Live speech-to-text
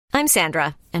I'm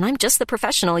Sandra, and I'm just the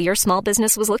professional your small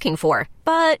business was looking for.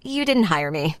 But you didn't hire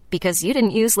me because you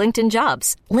didn't use LinkedIn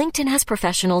Jobs. LinkedIn has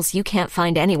professionals you can't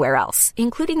find anywhere else,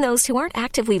 including those who aren't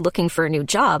actively looking for a new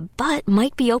job, but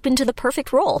might be open to the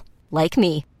perfect role, like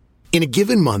me. In a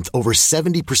given month, over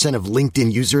 70% of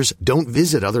LinkedIn users don't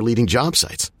visit other leading job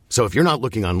sites. So if you're not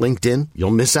looking on LinkedIn,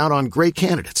 you'll miss out on great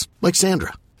candidates like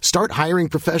Sandra. Start hiring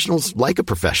professionals like a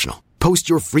professional. Post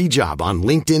your free job on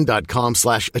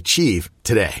linkedin.com/achieve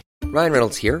today. Ryan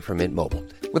Reynolds here from Mint Mobile.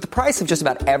 With the price of just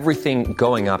about everything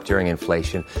going up during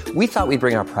inflation, we thought we'd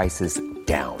bring our prices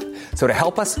down. So to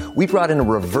help us, we brought in a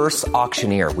reverse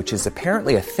auctioneer, which is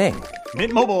apparently a thing.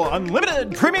 Mint Mobile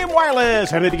Unlimited Premium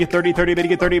Wireless. How to get 30, 30, how to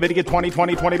get 30, how to get 20,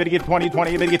 20, 20, how to get 20,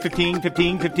 20, how to get 15,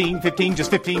 15, 15, 15, just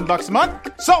 $15 a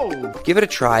month? Sold! Give it a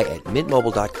try at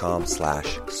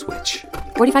mintmobile.com/switch.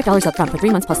 $45 up front for 3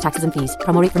 months plus taxes and fees.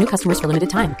 Promo rate for new customers for limited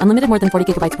time. Unlimited more than 40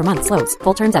 gigabytes per month. Slows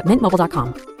full terms at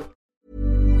mintmobile.com.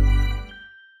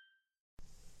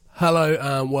 Hello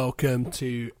and welcome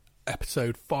to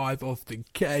episode 5 of the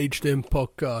Caged In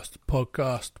podcast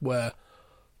where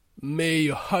me,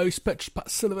 your host, Petrus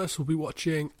Patsilivas, will be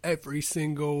watching every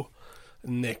single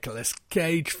Nicolas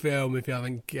Cage film, if you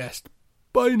haven't guessed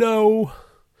by now.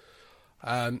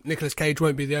 Nicolas Cage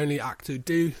won't be the only actor to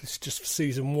do this, just for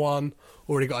season 1.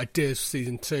 Already got ideas for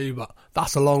season 2, but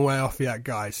that's a long way off yet,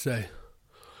 guys, so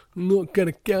I'm not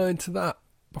going to go into that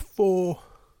before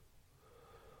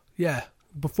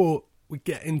we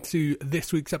get into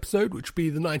this week's episode, which will be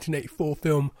the 1984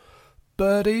 film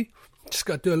Birdy. Just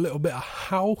got to do a little bit of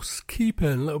housekeeping,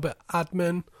 a little bit of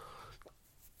admin.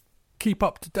 Keep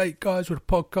up to date, guys, with the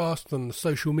podcast on the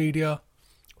social media,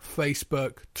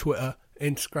 Facebook, Twitter,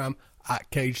 Instagram, at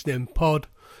CagedInPod.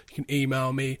 You can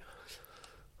email me,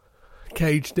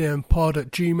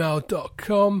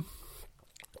 cagedinpod@gmail.com.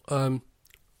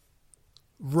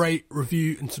 Rate,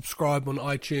 review, and subscribe on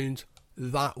iTunes.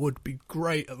 That would be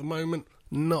great at the moment.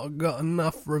 Not got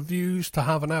enough reviews to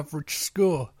have an average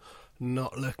score.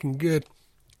 Not looking good.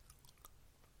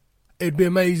 It'd be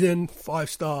amazing.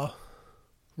 5-star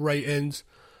ratings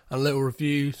and a little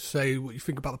review. Say what you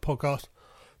think about the podcast.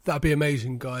 That'd be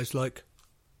amazing, guys. Like,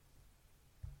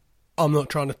 I'm not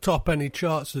trying to top any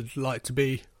charts. I'd like to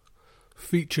be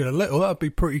featured a little. That'd be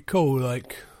pretty cool.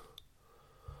 Like,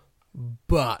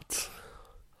 but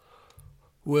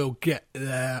we'll get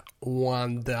there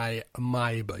one day,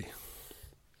 maybe.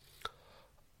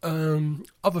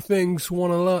 Other things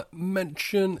want to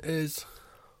mention is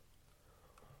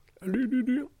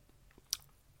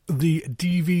the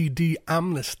DVD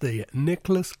amnesty.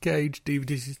 Nicolas Cage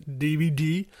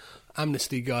DVD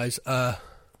amnesty, guys.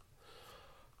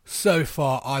 So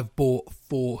far, I've bought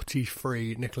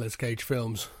 43 Nicolas Cage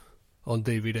films on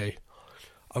DVD.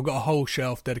 I've got a whole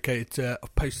shelf dedicated to it.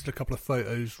 I've posted a couple of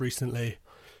photos recently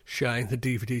showing the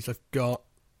DVDs I've got.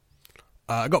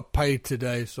 I got paid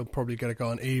today, so I'm probably going to go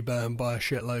on eBay and buy a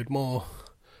shitload more,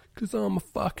 because I'm a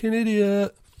fucking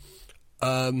idiot.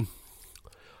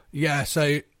 Yeah,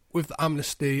 so with the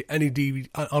amnesty, any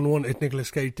unwanted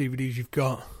Nicolas Cage DVDs you've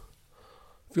got,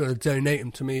 if you want to donate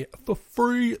them to me for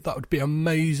free, that would be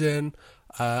amazing.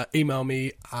 Email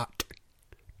me at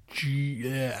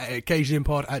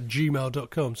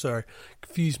cagedinpod@gmail.com. Sorry,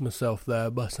 confused myself there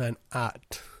by saying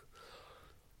at.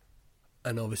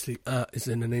 And obviously, is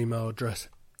in an email address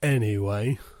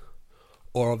anyway.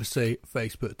 Or obviously,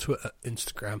 Facebook, Twitter,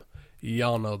 Instagram.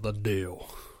 Y'all know the deal.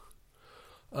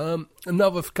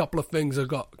 Another couple of things I've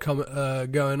got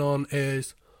going on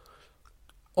is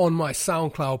on my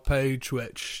SoundCloud page,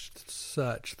 which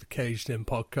search the Caged In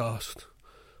podcast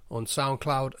on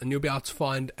SoundCloud, and you'll be able to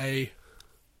find a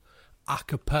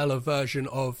cappella version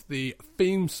of the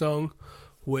theme song,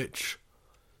 which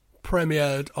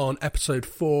premiered on episode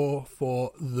 4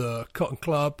 for the Cotton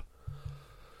Club.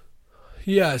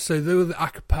 Yeah, so they were the a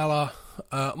cappella.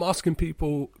 I'm asking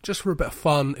people just for a bit of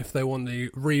fun if they want the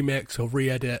remix or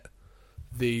re-edit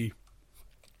the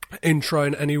intro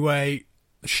in any way.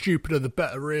 The stupider the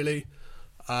better, really.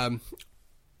 I've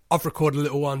recorded a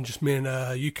little one, just me and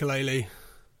a ukulele.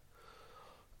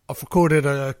 I've recorded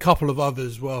a couple of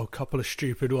others, well, a couple of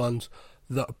stupid ones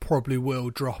that probably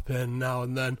will drop in now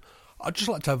and then. I'd just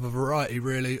like to have a variety,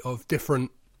 really, of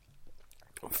different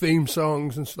theme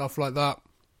songs and stuff like that.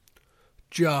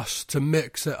 Just to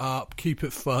mix it up, keep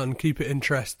it fun, keep it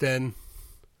interesting.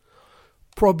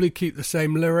 Probably keep the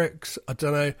same lyrics. I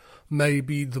don't know,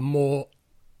 maybe the more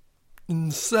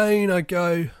insane I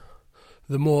go,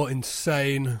 the more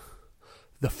insane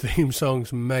the theme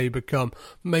songs may become.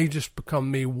 May just become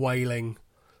me wailing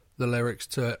the lyrics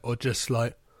to it, or just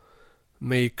like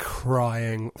me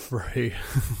crying through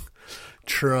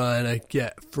trying to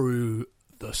get through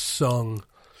the song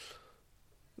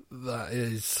that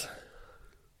is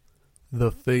the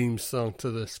theme song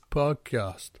to this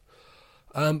podcast.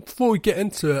 Before we get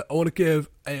into it, I want to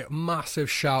give a massive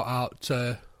shout out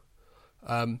to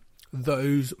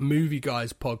Those Movie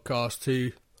Guys podcast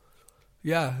who,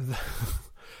 yeah,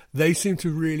 they seem to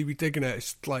really be digging it.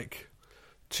 It's like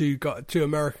two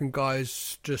American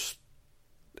guys just...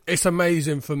 It's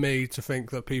amazing for me to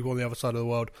think that people on the other side of the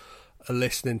world are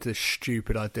listening to this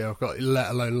stupid idea I've got,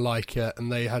 let alone like it.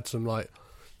 And they had some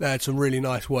really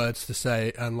nice words to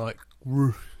say, and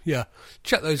yeah,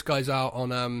 check those guys out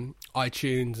on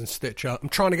iTunes and Stitcher. I'm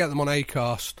trying to get them on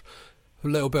Acast. A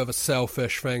little bit of a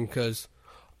selfish thing because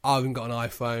I haven't got an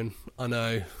iPhone. I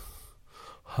know,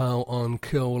 how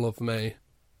uncool of me.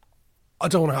 I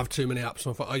don't want to have too many apps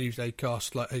on. I use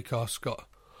Acast. Like, Acast's got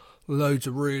loads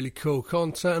of really cool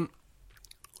content.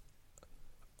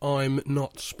 I'm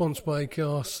not sponsored by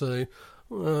Acast, so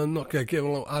I'm not going to give a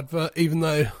little advert, even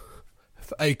though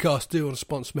if Acast do want to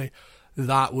sponsor me,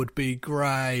 that would be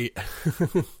great.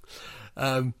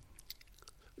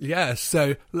 Yeah,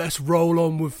 so let's roll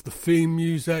on with the theme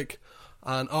music,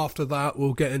 and after that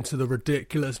we'll get into the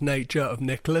ridiculous nature of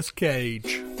Nicolas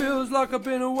Cage. Feels like I've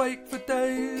been awake for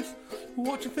days,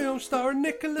 watching films starring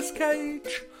Nicolas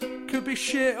Cage. Could be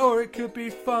shit or it could be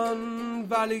fun.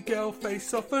 Valley Girl,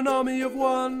 Face Off, An Army of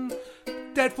One,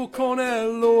 Deadpool,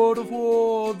 Cornell, Lord of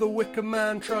War, The Wicker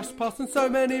Man, Trespass, and so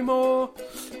many more.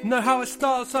 Know how it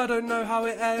starts, I don't know how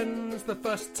it ends. The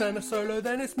first 10 are solo,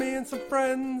 then it's me and some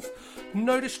friends.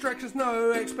 No distractions,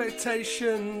 no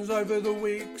expectations. Over the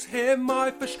weeks, hear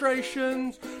my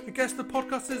frustrations. I guess the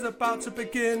podcast is about to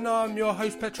begin. I'm your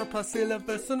host, Petra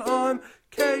Plasilivus, and I'm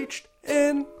caged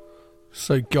in.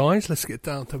 So guys, let's get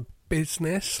down to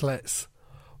business. Let's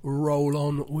roll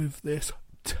on with this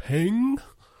ting.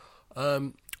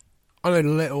 I know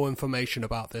little information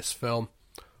about this film.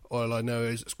 All I know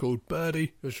is it's called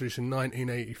Birdie. It was released in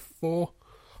 1984,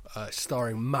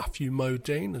 starring Matthew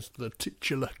Modine as the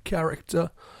titular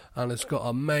character, and it's got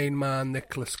our main man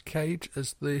Nicolas Cage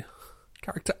as the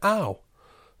character Al.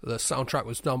 The soundtrack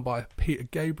was done by Peter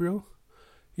Gabriel.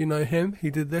 You know him, he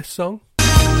did this song.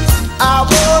 I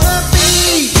wanna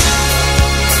be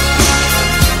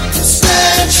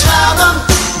Sledgehammer.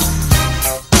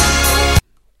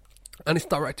 And it's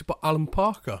directed by Alan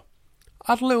Parker.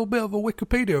 I had a little bit of a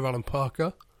Wikipedia of Alan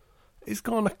Parker. He's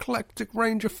got an eclectic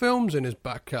range of films in his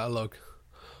back catalogue.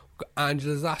 We've got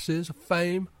Angela's Ashes,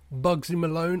 Fame, Bugsy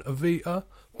Malone, Evita,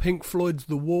 Pink Floyd's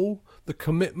The Wall, The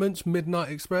Commitments, Midnight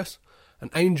Express,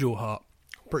 and Angel Heart.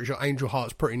 I'm pretty sure Angel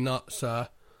Heart's pretty nuts. I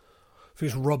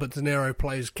think it's Robert De Niro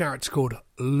plays a character called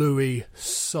Louis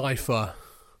Cypher.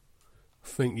 I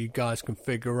think you guys can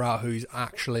figure out who he's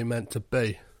actually meant to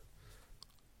be.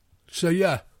 So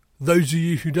yeah, those of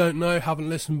you who don't know, haven't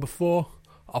listened before,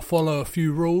 I'll follow a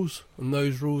few rules, and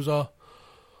those rules are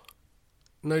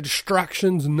no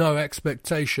distractions, no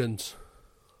expectations.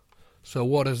 So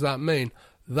what does that mean?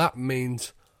 That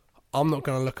means I'm not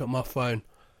going to look at my phone.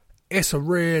 It's a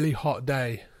really hot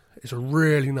day. It's a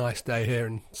really nice day here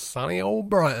in sunny old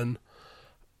Brighton,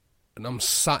 and I'm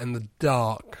sat in the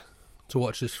dark to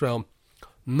watch this film.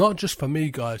 Not just for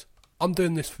me, guys. I'm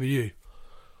doing this for you.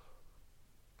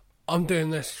 I'm doing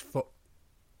this for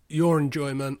your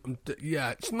enjoyment.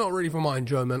 Yeah, it's not really for my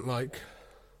enjoyment. Like,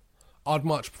 I'd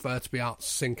much prefer to be out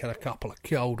sinking a couple of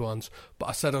cold ones. But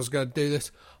I said I was going to do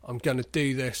this. I'm going to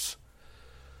do this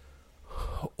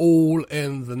all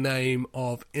in the name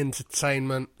of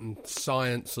entertainment and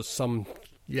science or something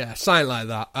like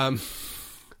that.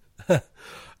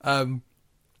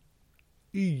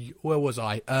 Where was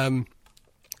I?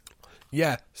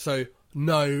 Yeah, so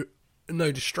no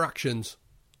distractions.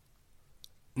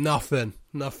 Nothing.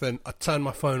 I turn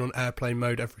my phone on airplane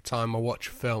mode every time I watch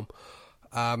a film.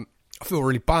 I feel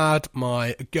really bad.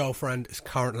 My girlfriend is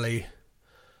currently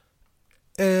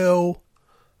ill,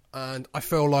 and I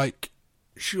feel like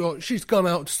she's gone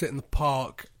out to sit in the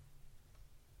park.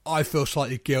 I feel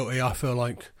slightly guilty. I feel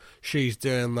like she's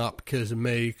doing that because of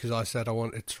me, because I said I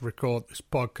wanted to record this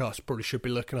podcast. Probably should be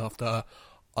looking after her.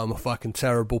 I'm a fucking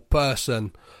terrible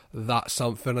person. That's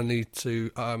something I need to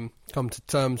come to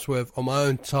terms with on my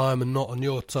own time and not on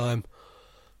your time.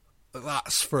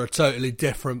 That's for a totally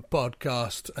different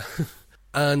podcast.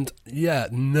 And yeah,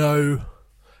 no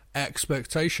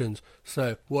expectations.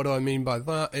 So what do I mean by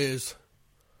that is,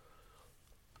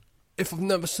 if I've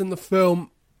never seen the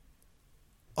film,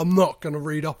 I'm not going to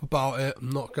read up about it.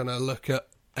 I'm not going to look at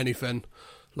anything.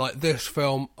 Like this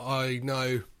film, I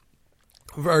know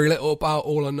very little about.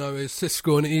 All I know is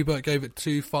Siskel and Ebert gave it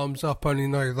 2 thumbs up. I only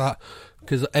know that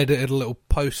because I edited a little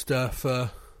poster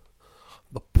for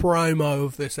the promo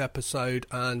of this episode,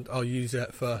 and I'll use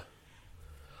it for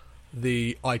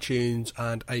the iTunes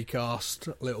and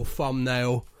Acast little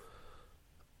thumbnail.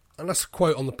 And that's a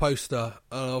quote on the poster.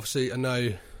 Obviously, I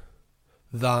know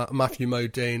that Matthew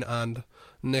Modine and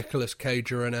Nicolas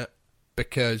Cage are in it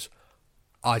because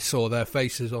I saw their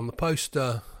faces on the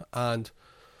poster, and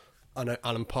I know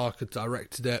Alan Parker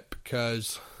directed it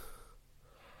because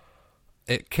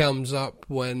it comes up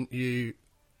when you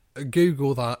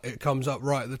Google that, it comes up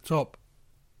right at the top.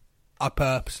 I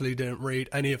purposely didn't read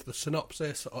any of the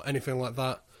synopsis or anything like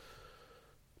that.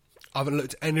 I haven't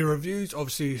looked at any reviews.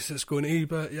 Obviously, it's going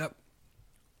Ebert, yep.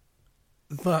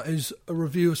 That is a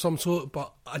review of some sort,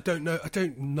 but I don't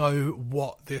know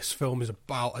what this film is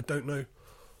about. I don't know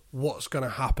what's going to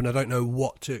happen. I don't know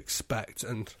what to expect,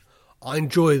 and I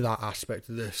enjoy that aspect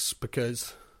of this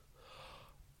because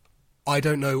I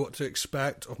don't know what to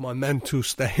expect of my mental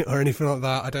state or anything like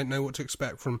that. I don't know what to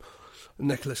expect from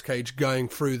Nicolas Cage going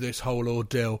through this whole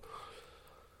ordeal.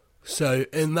 So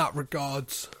in that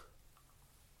regards,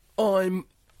 I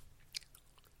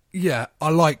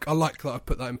like that I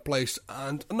put that in place.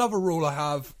 And another rule I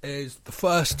have is the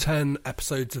first 10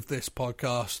 episodes of this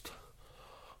podcast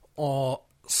are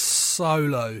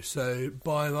solo. So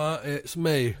by that, it's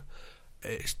me.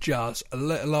 It's just a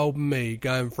little old me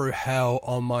going through hell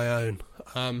on my own.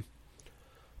 I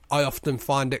often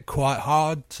find it quite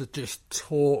hard to just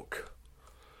talk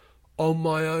on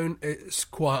my own. It's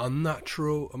quite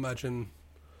unnatural. Imagine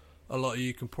a lot of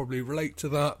you can probably relate to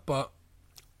that, but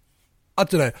I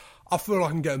don't know. I feel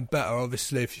like I'm getting better,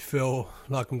 obviously. If you feel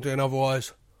like I'm doing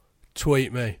otherwise,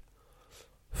 tweet me,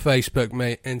 Facebook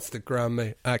me, Instagram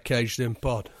me, at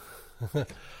CagedInPod.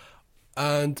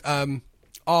 And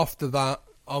after that,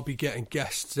 I'll be getting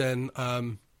guests in.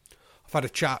 I've had a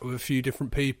chat with a few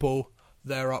different people.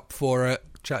 They're up for it.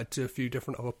 Chatted to a few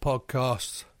different other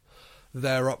podcasts.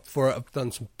 They're up for it. I've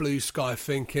done some blue sky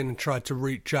thinking and tried to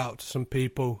reach out to some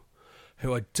people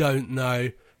who I don't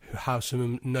know, who have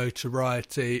some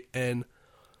notoriety in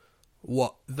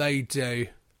what they do.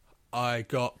 I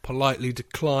got politely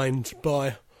declined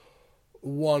by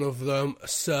one of them, a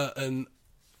certain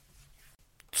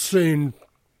soon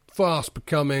fast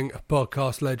becoming a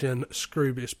podcast legend,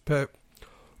 Scroobius Pip.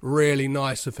 Really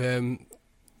nice of him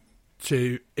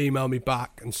to email me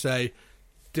back and say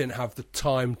didn't have the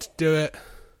time to do it.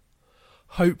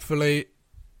 Hopefully,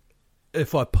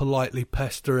 if I politely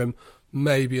pester him,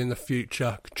 maybe in the future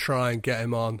I could try and get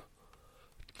him on.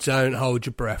 Don't hold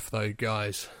your breath though,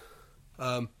 guys.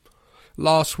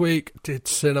 Last week did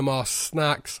Cinema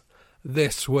Snacks.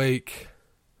 This week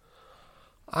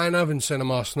I ain't having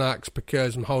Cinema Snacks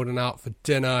because I'm holding out for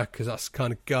dinner, because that's the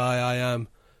kind of guy I am.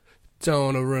 Don't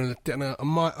want to ruin the dinner.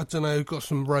 I don't know, got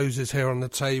some roses here on the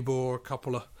table, or a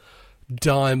couple of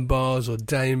dime bars or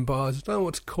dame bars. I don't know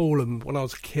what to call them. When I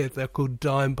was a kid, they're called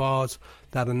dime bars.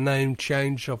 They had a name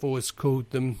change. I've always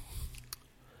called them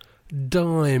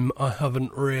dime. I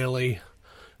haven't really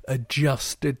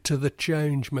adjusted to the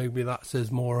change. Maybe that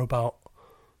says more about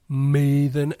me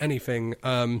than anything.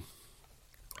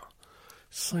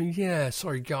 So yeah,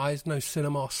 sorry guys, no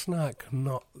Cinema Snack.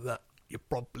 Not that you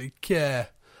probably care.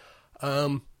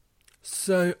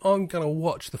 So I'm going to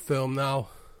watch the film now.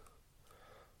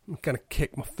 I'm going to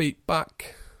kick my feet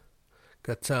back,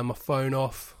 going to turn my phone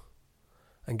off,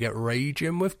 and get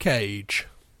raging with Cage.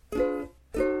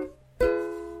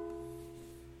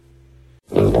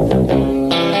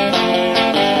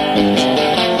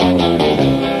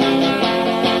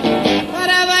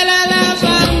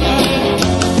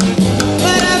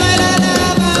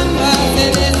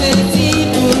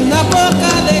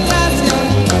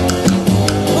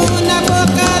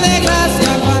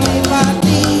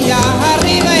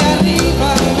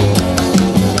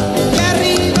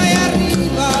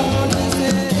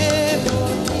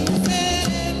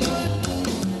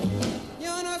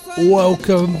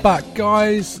 Welcome back,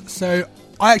 guys. So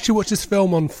I actually watched this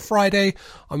film on Friday.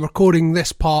 I'm recording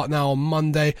this part now on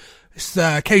Monday. It's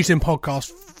the Caged In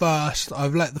podcast first.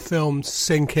 I've let the film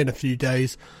sink in a few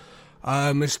days.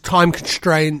 It's time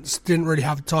constraints. Didn't really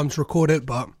have time to record it,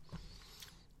 but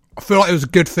I feel like it was a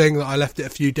good thing that I left it a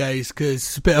few days, because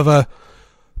it's a bit of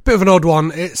an odd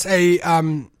one. It's a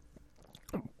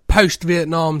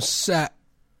post-Vietnam set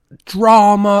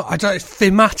drama. It's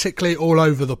thematically all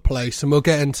over the place, and we'll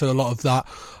get into a lot of that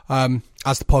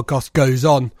as the podcast goes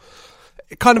on.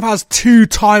 It kind of has two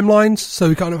timelines, so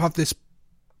we kind of have this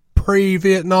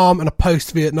pre-Vietnam and a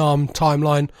post-Vietnam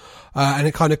timeline, and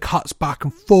it kind of cuts back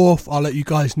and forth. I'll let you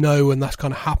guys know when that's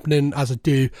kind of happening as I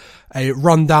do a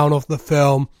rundown of the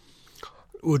film.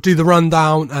 We'll do the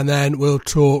rundown, and then we'll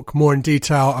talk more in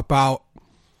detail about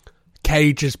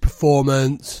Cage's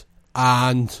performance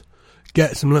and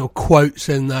get some little quotes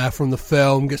in there from the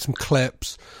film, get some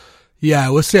clips. Yeah,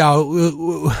 we'll see how...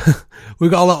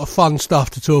 We've got a lot of fun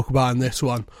stuff to talk about in this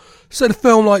one. So the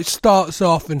film starts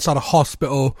off inside a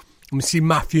hospital, and we see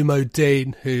Matthew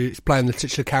Modine, who's playing the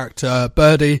titular character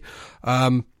Birdie,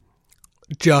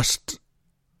 just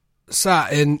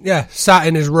sat in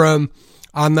his room,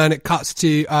 and then it cuts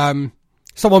to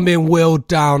someone being wheeled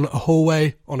down a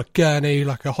hallway on a gurney,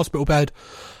 like a hospital bed.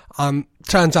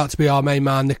 Turns out to be our main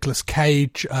man, Nicolas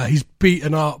Cage. He's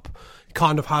beaten up,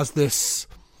 kind of has this,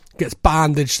 gets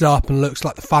bandaged up and looks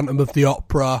like the Phantom of the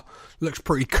Opera, looks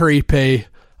pretty creepy.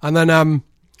 And then,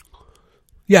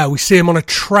 we see him on a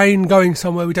train going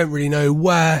somewhere, we don't really know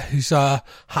where. He's has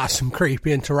some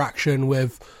creepy interaction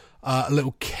with a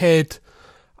little kid,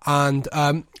 and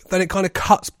then it kind of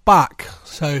cuts back.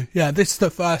 So, this is the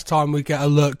first time we get a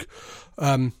look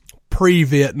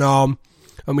pre-Vietnam,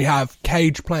 and we have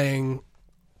Cage playing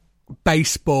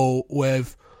baseball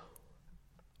with,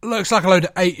 looks like a load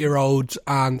of 8-year-olds,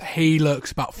 and he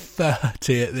looks about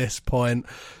 30 at this point.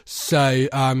 So,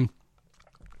 I'm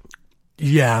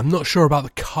not sure about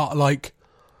the cut,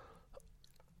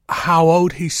 how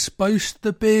old he's supposed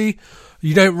to be.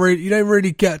 You don't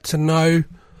really get to know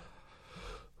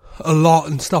a lot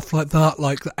and stuff like that,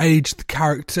 like the age of the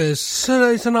characters.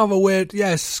 So it's another weird,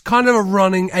 it's kind of a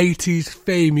running 80s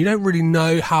theme. You don't really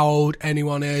know how old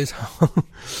anyone is.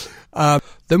 Then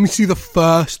we see the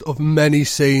first of many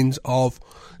scenes of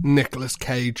Nicolas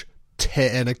Cage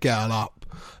titting a girl up.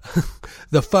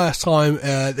 The first time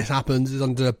this happens is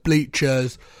under the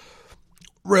bleachers.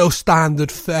 Real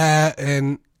standard fare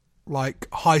in like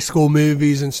high school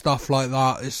movies and stuff like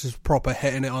that. This is proper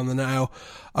hitting it on the nail.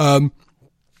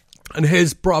 And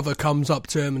his brother comes up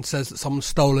to him and says that someone's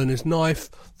stolen his knife.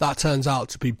 That turns out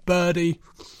to be Birdie.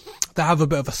 They have a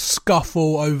bit of a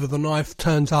scuffle over the knife.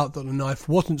 Turns out that the knife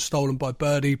wasn't stolen by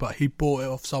Birdie, but he bought it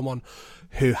off someone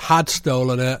who had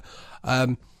stolen it.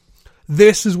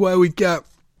 This is where we get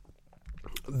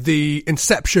the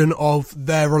inception of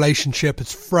their relationship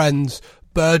as friends.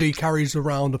 Birdie carries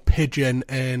around a pigeon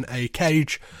in a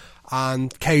cage,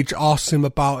 and Cage asks him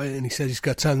about it, and he says he's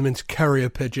going to turn them into carrier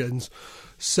pigeons.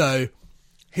 So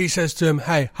he says to him,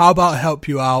 "Hey, how about I help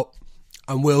you out,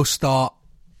 and we'll start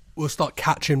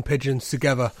catching pigeons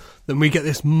together." Then we get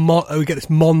this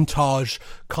montage,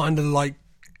 kind of like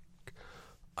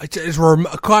it's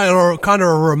kind of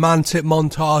a romantic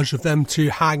montage of them two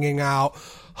hanging out,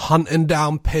 hunting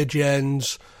down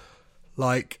pigeons.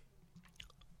 Like,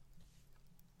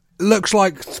 looks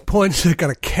like points are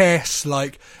gonna kiss.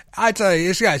 Like, I don't know,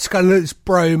 it's kind of this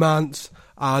bromance,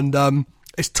 and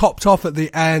it's topped off at the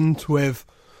end with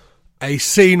a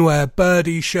scene where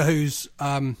Birdie shows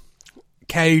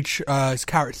Cage, his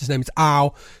character's name is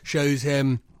Al, shows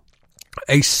him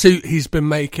a suit he's been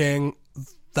making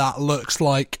that looks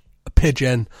like a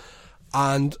pigeon,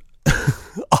 and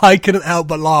I couldn't help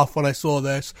but laugh when I saw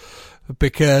this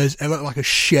because it looked like a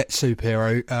shit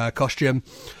superhero costume.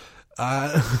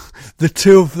 The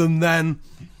two of them then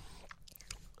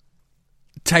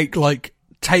take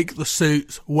the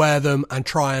suits, wear them, and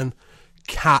try and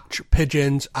catch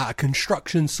pigeons at a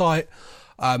construction site.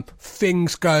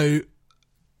 Things go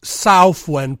south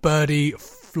when Birdie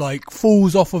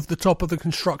falls off of the top of the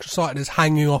construction site and is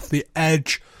hanging off the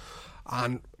edge,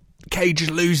 and Cage is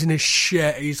losing his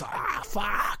shit. He's like,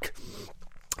 fuck.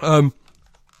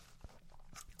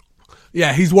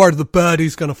 He's worried that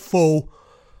Birdie's gonna fall.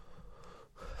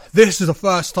 This is the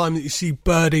first time that you see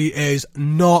Birdie is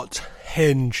not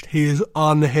hinged. He is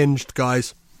unhinged,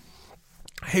 guys.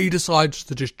 He decides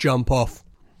to just jump off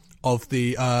of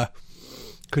the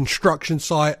construction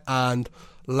site and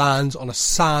lands on a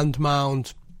sand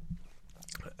mound.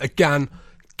 Again,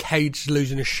 Cage is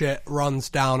losing his shit, runs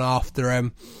down after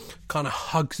him, kind of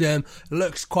hugs him. It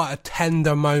looks quite a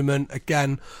tender moment.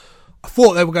 Again, I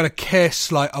thought they were going to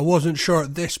kiss. Like, I wasn't sure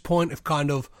at this point if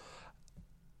kind of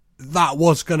that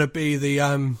was going to be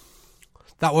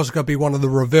one of the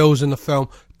reveals in the film.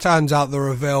 Turns out the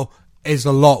reveal is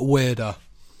a lot weirder.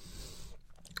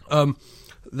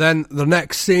 Then the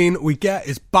next scene we get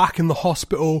is back in the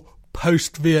hospital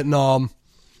post-Vietnam.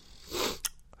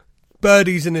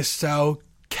 Birdie's in his cell.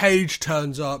 Cage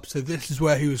turns up, so this is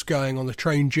where he was going on the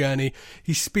train journey.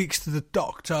 He speaks to the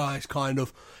doctor. He's kind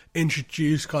of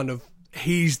introduced,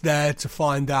 he's there to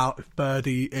find out if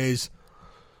Birdie is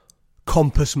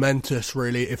compos mentis,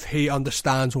 really, if he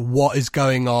understands what is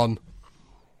going on.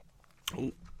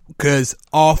 Because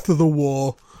after the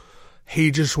war, he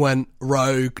just went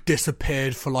rogue,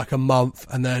 disappeared for like a month,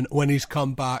 and then when he's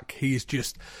come back, he's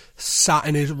just sat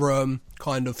in his room,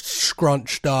 kind of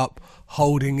scrunched up,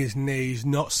 holding his knees,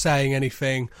 not saying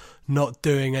anything, not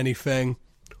doing anything,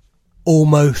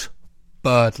 almost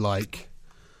bird-like.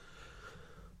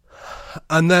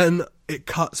 And then it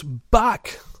cuts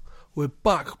back. We're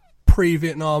back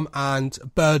pre-Vietnam, and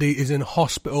Birdie is in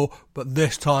hospital, but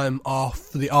this time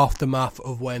after the aftermath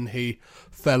of when he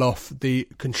fell off the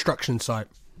construction site.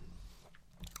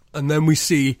 And then we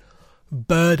see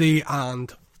Birdie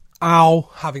and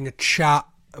Al having a chat,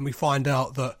 and we find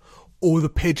out that all the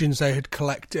pigeons they had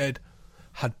collected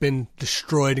had been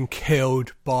destroyed and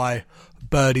killed by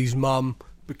Birdie's mum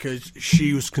because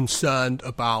she was concerned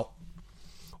about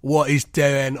what he's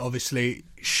doing. Obviously,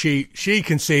 she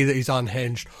can see that he's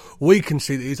unhinged. We can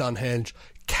see that he's unhinged.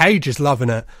 Cage is loving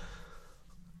it.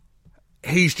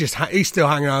 He's still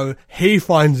hanging out. He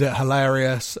finds it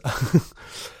hilarious.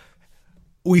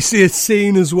 We see a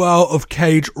scene as well of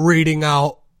Cage reading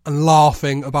out and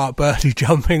laughing about Birdie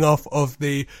jumping off of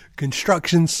the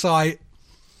construction site.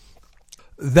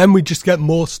 Then we just get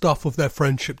more stuff of their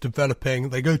friendship developing.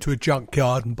 They go to a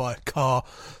junkyard and buy a car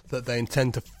that they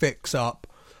intend to fix up,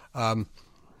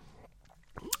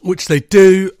 which they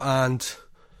do, and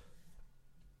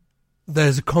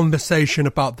there's a conversation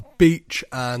about the beach,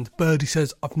 and Birdie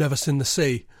says, "I've never seen the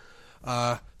sea."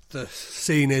 The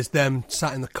scene is them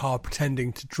sat in the car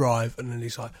pretending to drive, and then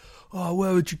he's like, "Oh,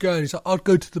 where would you go?" And he's like, "I'd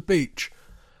go to the beach."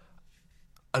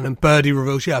 And then Birdie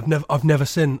reveals, "Yeah, I've never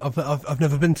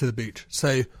been to the beach."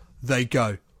 So they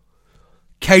go.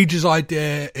 Cage's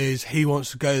idea is he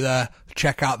wants to go there,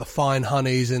 check out the fine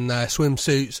honeys in their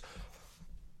swimsuits.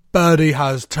 Birdie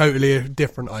has totally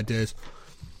different ideas.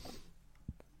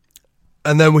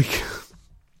 And then we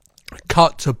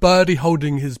cut to Birdie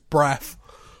holding his breath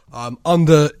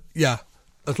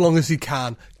as long as he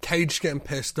can. Cage getting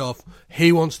pissed off.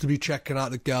 He wants to be checking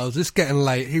out the girls. It's getting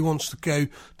late. He wants to go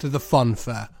to the fun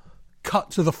fair.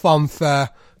 Cut to the fun fair.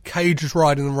 Cage is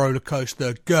riding the roller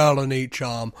coaster, girl on each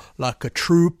arm, like a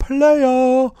true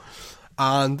player.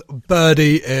 And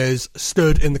Birdie is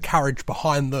stood in the carriage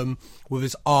behind them with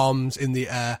his arms in the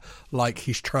air like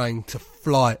he's trying to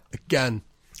fly. Again,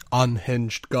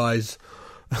 unhinged, guys.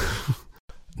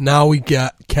 Now we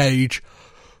get Cage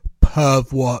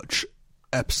Perv Watch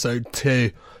episode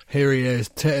 2. Here he is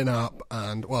titting up,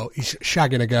 and he's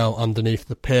shagging a girl underneath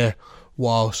the pier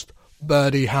whilst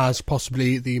Birdie has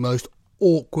possibly the most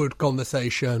awkward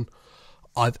conversation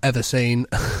I've ever seen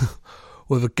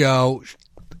with a girl.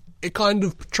 It kind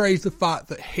of portrays the fact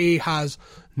that he has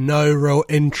no real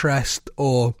interest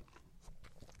or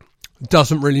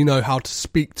doesn't really know how to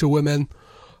speak to women.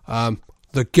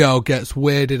 The girl gets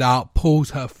weirded out,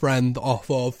 pulls her friend off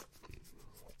of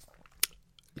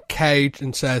Cage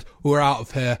and says, "We're out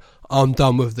of here. I'm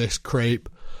done with this creep."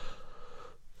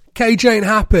 Cage ain't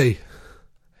happy.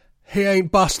 He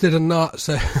ain't busted a nut,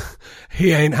 so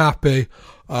he ain't happy.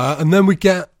 And then we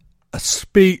get a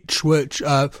speech which,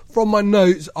 from my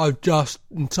notes, I've just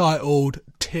entitled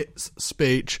Tits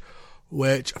Speech,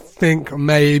 which I think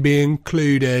may be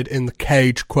included in the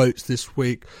Cage quotes this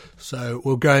week. So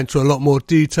we'll go into a lot more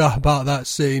detail about that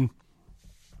scene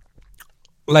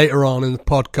later on in the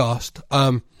podcast.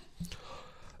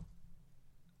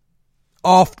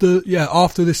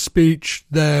 After this speech,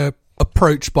 they're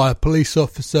approached by a police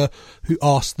officer who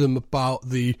asks them about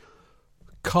the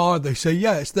car. They say,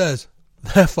 "Yeah, it's theirs."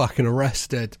 They're fucking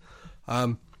arrested.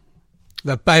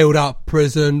 They're bailed out of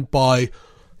prison by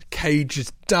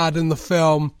Cage's dad in the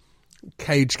film.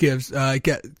 Cage gives to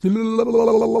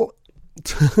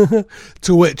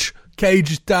which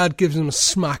Cage's dad gives him a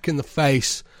smack in the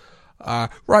face.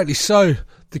 Rightly so.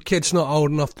 The kid's not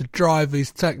old enough to drive. He's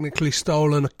technically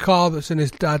stolen a car that's in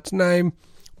his dad's name.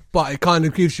 But it kind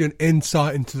of gives you an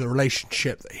insight into the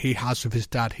relationship that he has with his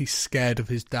dad. He's scared of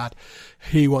his dad.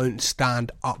 He won't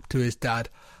stand up to his dad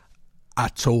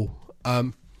at all.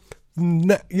 And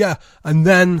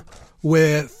then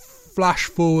we're flash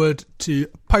forward to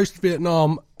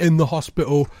post-Vietnam in the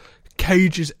hospital.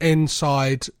 Cage is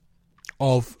inside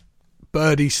of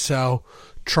Birdie's cell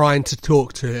trying to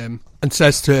talk to him and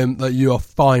says to him that you are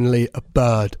finally a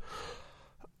bird.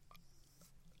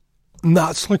 And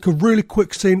that's like a really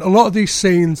quick scene. A lot of these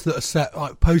scenes that are set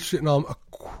like post-Vietnam are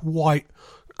quite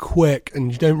quick,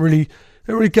 and you don't really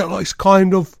get like it's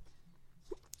kind of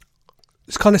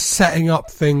setting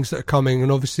up things that are coming,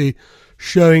 and obviously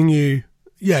showing you,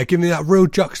 giving you that real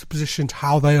juxtaposition to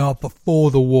how they are before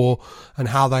the war and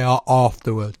how they are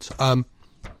afterwards.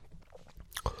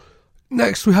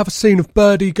 Next, we have a scene of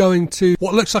Birdie going to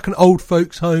what looks like an old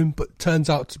folks' home, but turns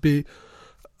out to be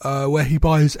where he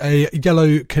buys a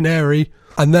yellow canary,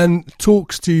 and then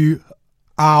talks to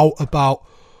Al about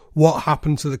what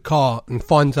happened to the car, and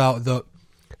finds out that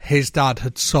his dad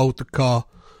had sold the car.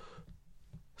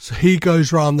 So he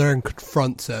goes round there and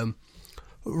confronts him.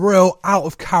 Real out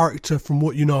of character from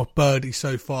what you know of Birdie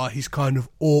so far. He's kind of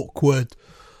awkward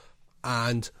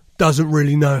and doesn't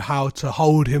really know how to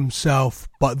hold himself.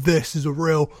 But this is a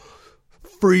real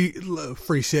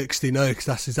 360, no, because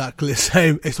that's exactly the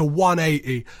same. It's a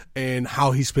 180 in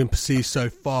how he's been perceived so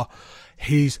far.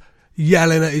 He's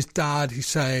yelling at his dad. He's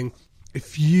saying,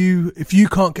 if you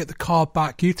can't get the car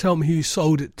back, you tell me who you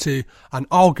sold it to and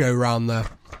I'll go round there.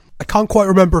 I can't quite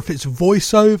remember if it's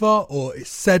voiceover or it's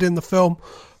said in the film,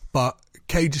 but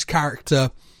Cage's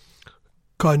character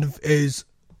kind of is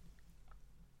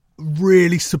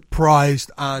really surprised,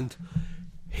 and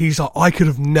he's like, I could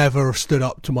have never stood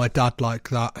up to my dad like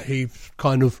that. He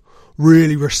kind of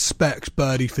really respects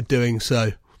Birdie for doing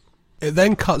so. It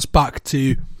then cuts back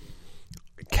to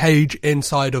Cage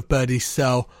inside of Birdie's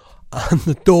cell, and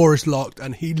the door is locked,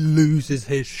 and he loses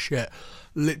his shit.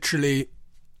 Literally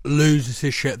loses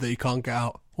his shit that he can't get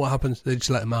out. What happens? They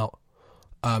just let him out.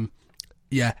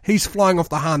 Yeah, he's flying off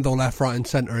the handle left, right and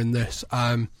centre in this.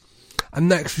 And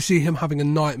next we see him having a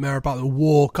nightmare about the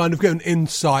war, kind of getting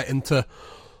insight into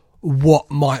what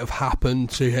might have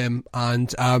happened to him.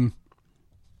 And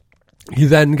he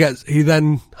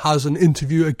then has an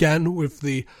interview again with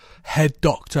the head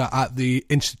doctor at the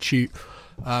institute,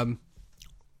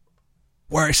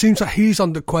 where it seems like he's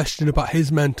under question about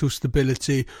his mental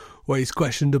stability, where he's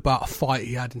questioned about a fight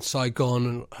he had in Saigon,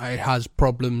 and he has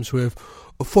problems with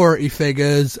authority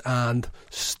figures and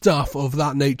stuff of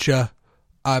that nature.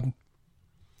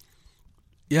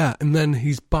 Yeah, and then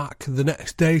he's back the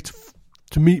next day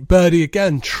to meet Birdie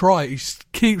again. He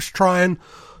keeps trying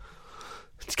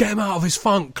to get him out of his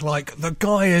funk. Like, the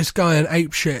guy is going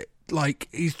apeshit. Like,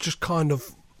 he's just kind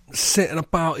of sitting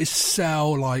about his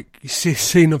cell. Like, you see a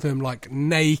scene of him, like,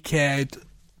 naked,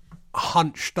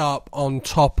 hunched up on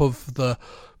top of the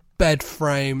bed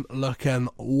frame, looking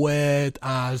weird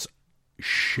as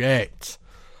shit.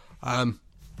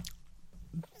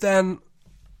 Then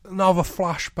another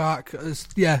flashback.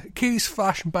 It keeps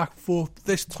flashing back and forth.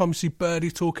 This time we see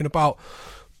Birdie talking about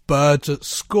birds at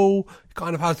school. He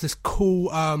kind of has this cool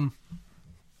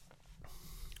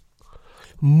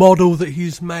model that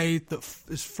he's made that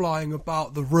is flying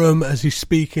about the room as he's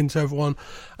speaking to everyone,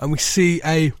 and we see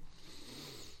a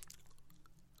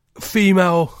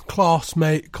female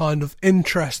classmate kind of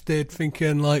interested,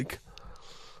 thinking like,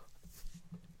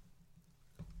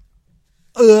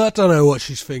 I don't know what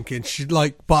she's thinking. She's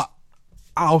like, but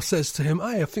Al says to him,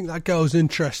 hey, I think that girl's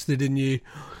interested in you.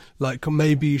 Like,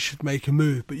 maybe you should make a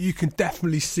move. But you can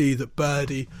definitely see that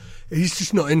Birdie, he's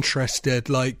just not interested.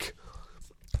 Like,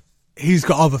 he's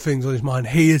got other things on his mind.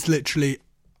 He is literally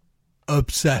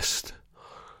obsessed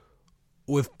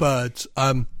with birds.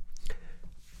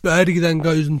 Birdie then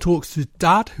goes and talks to his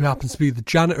dad, who happens to be the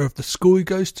janitor of the school he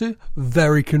goes to.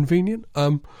 Very convenient.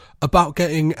 About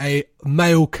getting a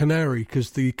male canary,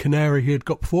 because the canary he had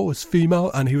got before was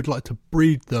female, and he would like to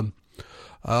breed them.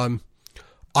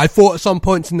 I thought at some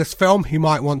points in this film he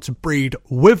might want to breed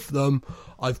with them.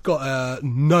 I've got a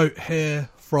note here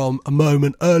from a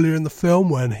moment earlier in the film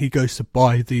when he goes to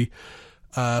buy the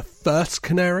first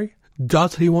canary.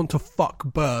 Does he want to fuck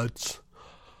birds?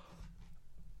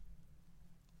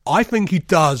 I think he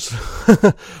does,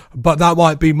 but that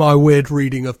might be my weird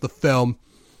reading of the film.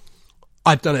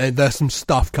 I don't know, there's some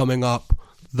stuff coming up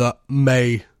that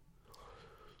may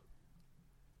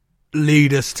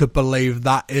lead us to believe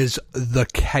that is the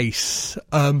case.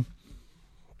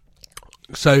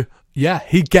 So yeah,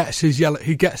 he gets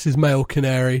his male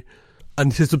canary,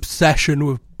 and his obsession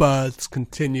with birds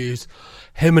continues.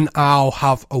 Him and Al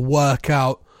have a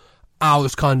workout.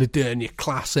 Al's kind of doing your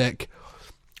classic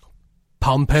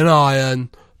pumping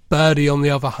iron. Birdie, on the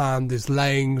other hand, is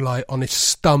laying like on his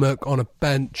stomach on a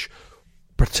bench,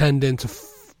 pretending to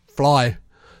fly.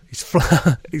 He's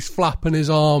flapping his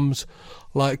arms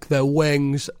like they're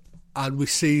wings, and we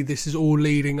see this is all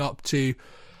leading up to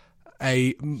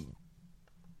a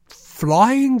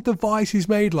flying device he's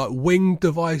made, like winged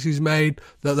device he's made,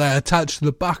 that they attach to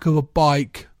the back of a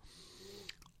bike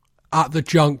at the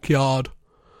junkyard.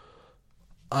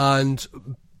 And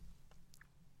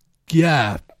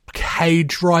yeah,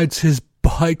 Cage rides his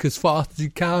bike as fast as he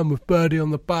can with Birdie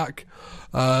on the back.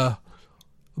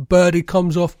 Birdie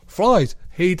comes off, flies.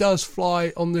 He does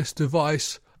fly on this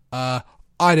device. I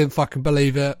didn't fucking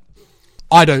believe it.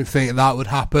 I don't think that would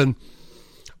happen.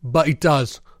 But he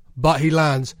does. But he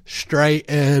lands straight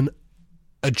in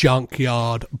a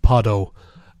junkyard puddle.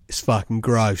 It's fucking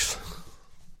gross.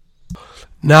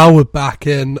 Now we're back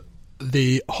in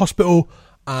the hospital,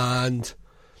 and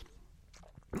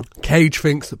Cage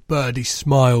thinks that Birdie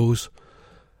smiles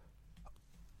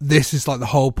this is like the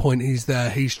whole point. He's there.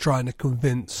 He's trying to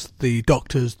convince the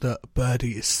doctors that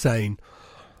Birdie is sane.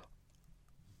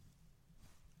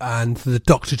 And the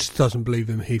doctor just doesn't believe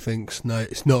him. He thinks, no,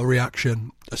 it's not a reaction.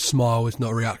 A smile is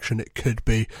not a reaction. It could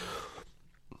be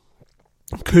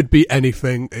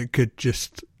anything.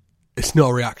 It's not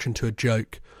a reaction to a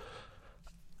joke.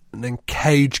 And then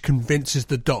Cage convinces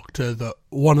the doctor that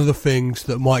one of the things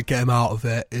that might get him out of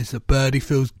it is that Birdie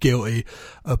feels guilty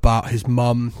about his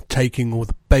mum taking all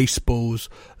the baseballs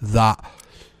that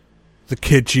the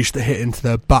kids used to hit into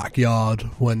their backyard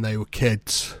when they were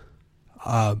kids.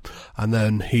 And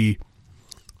then he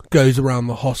goes around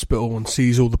the hospital and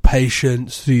sees all the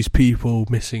patients, sees people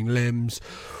missing limbs,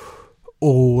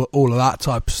 all of that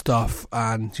type of stuff.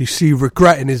 And you see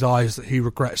regret in his eyes that he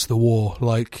regrets the war.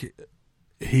 Like,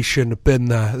 he shouldn't have been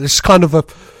there. This is kind of a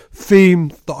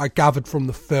theme that I gathered from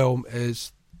the film.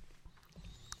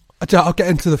 I'll get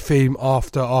into the theme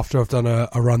after I've done a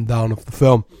rundown of the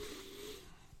film.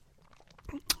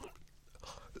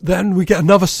 Then we get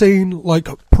another scene, like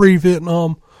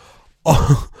pre-Vietnam,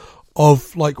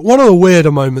 of like one of the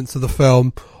weirder moments of the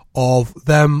film of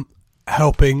them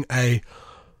helping a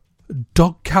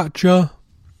dog catcher.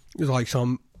 He's like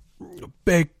some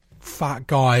big fat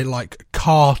guy, like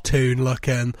cartoon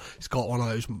looking. He's got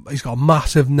a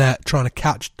massive net trying to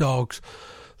catch dogs.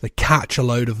 They catch a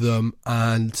load of them,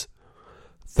 and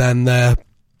then they're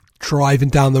driving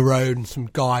down the road and some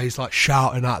guys like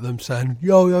shouting at them saying,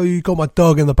 yo, you got my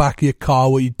dog in the back of your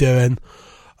car, what are you doing?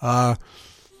 And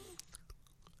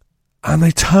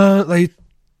they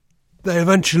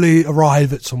eventually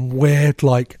arrive at some weird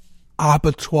like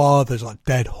abattoir. There's like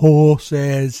dead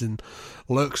horses and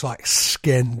looks like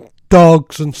skinned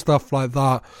dogs and stuff like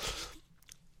that.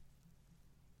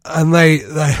 And they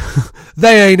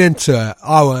ain't into it.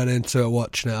 I weren't into it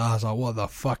watching it. I was like, what the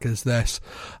fuck is this?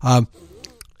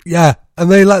 Yeah,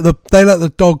 and they let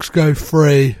the dogs go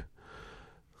free.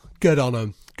 Good on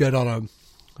them.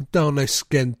 Don't they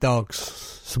skin dogs?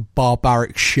 Some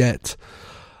barbaric shit.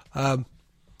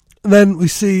 Then we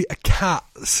see a cat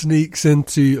sneaks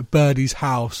into Birdie's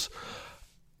house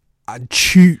and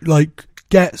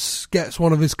gets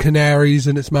one of his canaries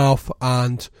in its mouth,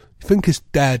 and you think it's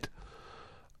dead.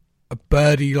 A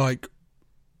Birdie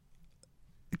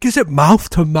gives it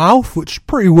mouth to mouth, which is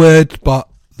pretty weird, but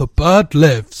the bird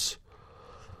lives.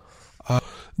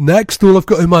 Next, all I've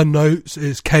got in my notes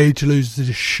is Cage loses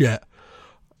his shit.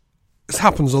 This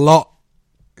happens a lot.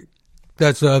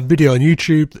 There's a video on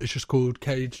YouTube that's just called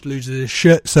Cage Loses His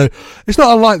Shit, so it's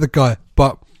not unlike the guy,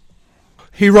 but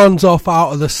he runs off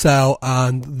out of the cell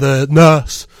and the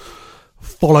nurse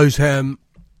follows him.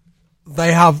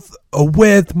 They have a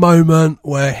weird moment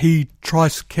where he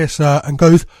tries to kiss her and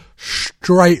goes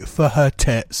straight for her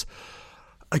tits.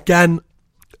 Again,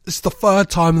 it's the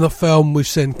third time in the film we've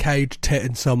seen Cage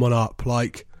titting someone up.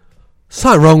 Like,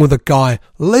 something wrong with the guy.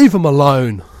 Leave him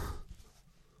alone.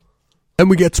 Then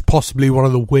we get to possibly one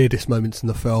of the weirdest moments in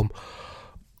the film.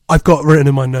 I've got written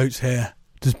in my notes here,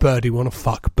 does Birdie want to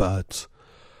fuck birds?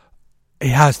 He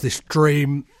has this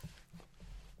dream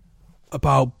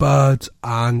about birds,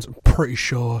 and I'm pretty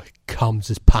he comes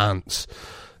his pants.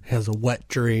 He has a wet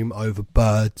dream over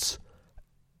birds.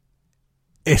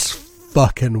 It's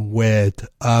fucking weird.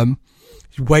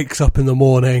 He wakes up in the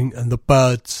morning and the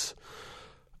birds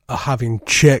are having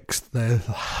chicks. They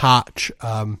hatch.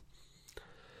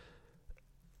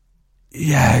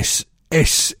 Yes,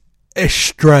 it's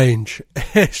strange.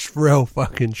 It's real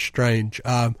fucking strange.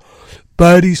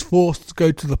 Birdie's forced to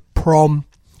go to the prom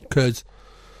because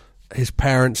his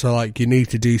parents are like, you need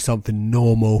to do something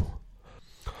normal.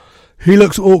 He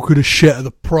looks awkward as shit at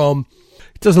the prom.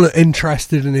 He doesn't look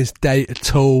interested in his date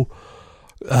at all.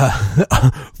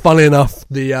 Funny enough,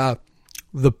 the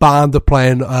band are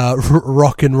playing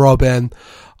Rockin' Robin,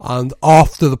 and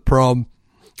after the prom,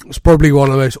 it's probably one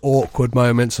of the most awkward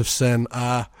moments I've seen.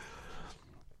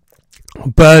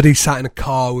 Birdie sat in a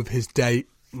car with his date,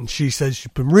 and she says,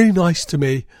 you've been really nice to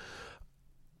me.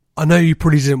 I know you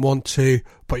probably didn't want to,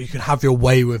 but you can have your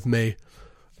way with me.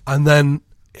 And then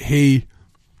I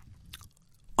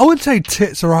wouldn't say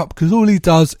tits her up, because all he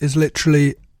does is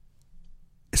literally,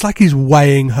 it's like he's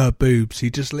weighing her boobs. He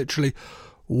just literally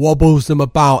wobbles them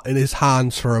about in his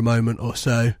hands for a moment or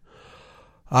so.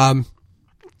 And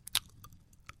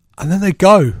then they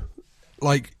go.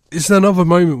 Like, it's another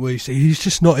moment where you see he's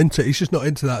just not into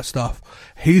that stuff.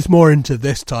 He's more into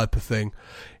this type of thing.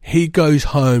 He goes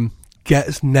home,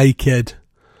 gets naked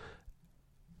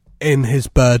in his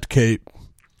bird coop,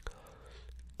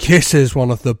 kisses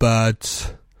one of the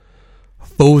birds,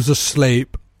 falls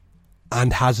asleep,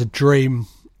 and has a dream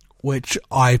which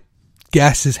I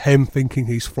guess is him thinking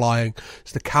he's flying.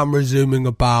 It's the camera zooming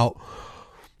about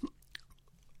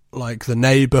like the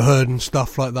neighbourhood and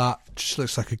stuff like that. Just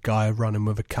looks like a guy running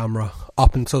with a camera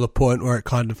up until the point where it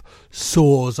kind of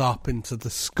soars up into the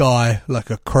sky like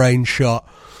a crane shot.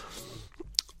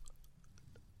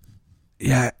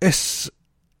 Yeah, it's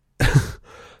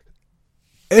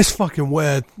it's fucking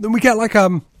weird. Then we get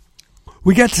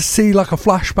to see like a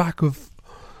flashback of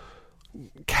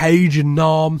Cage and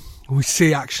Nam. We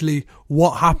see actually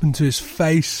what happened to his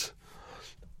face,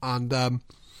 and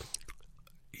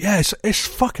yeah, it's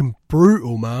fucking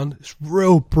brutal, man. It's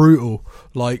real brutal.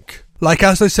 Like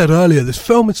as I said earlier, this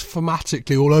film is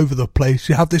thematically all over the place.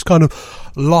 You have this kind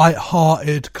of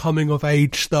light-hearted coming of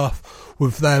age stuff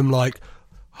with them like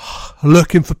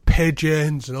looking for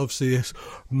pigeons, and obviously this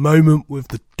moment with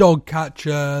the dog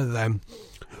catcher, them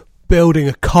building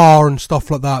a car and stuff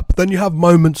like that. But then you have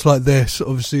moments like this.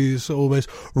 Obviously it's almost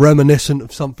reminiscent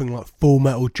of something like Full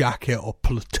Metal Jacket or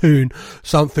Platoon,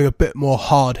 something a bit more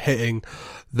hard hitting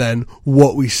than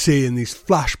what we see in these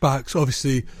flashbacks.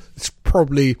 Obviously it's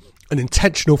probably an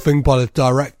intentional thing by the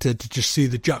director to just see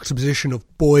the juxtaposition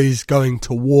of boys going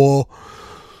to war.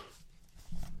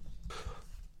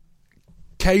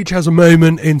 Cage has a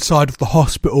moment inside of the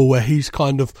hospital where he's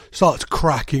kind of starts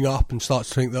cracking up and starts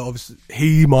to think that obviously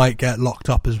he might get locked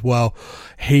up as well.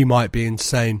 He might be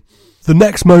insane. The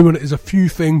next moment is a few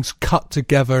things cut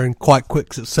together in quite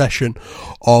quick succession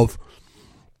of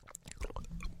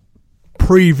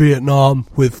pre-Vietnam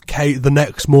with Cage. The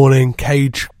next morning,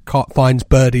 Cage finds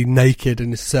Birdie naked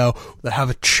in his cell. They have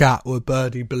a chat where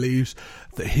Birdie believes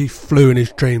that he flew in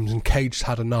his dreams, and Cage's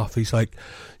had enough. He's like,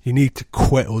 you need to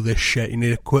quit all this shit. You need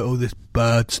to quit all this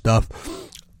bird stuff.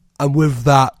 And with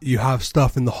that, you have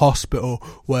stuff in the hospital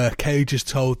where Cage is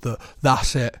told that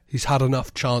that's it. He's had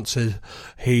enough chances.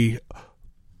 The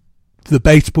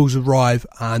baseballs arrive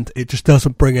and it just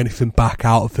doesn't bring anything back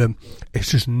out of him.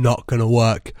 It's just not going to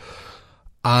work.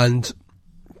 And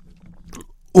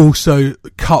also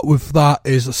cut with that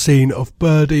is a scene of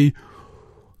Birdie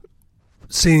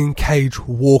seeing Cage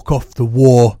walk off the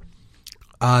war,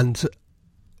 and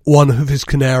one of his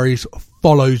canaries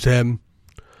follows him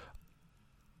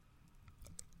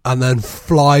and then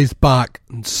flies back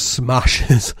and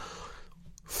smashes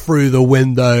through the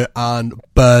window, and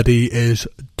Birdie is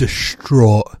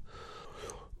distraught.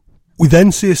 We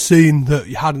then see a scene that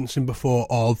you hadn't seen before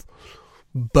of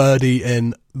Birdie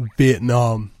in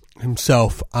Vietnam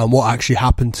himself and what actually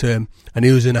happened to him. And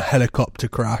he was in a helicopter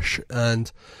crash,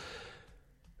 and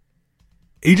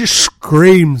he just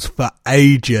screams for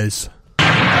ages.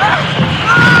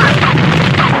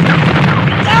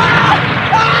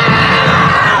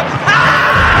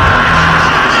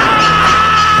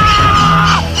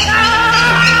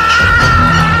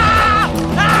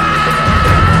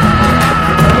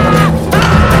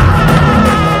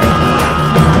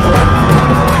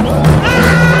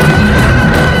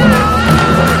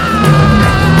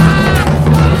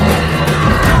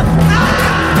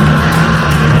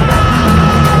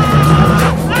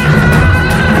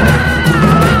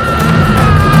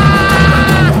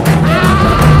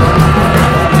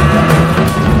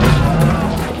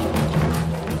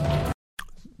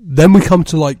 Then we come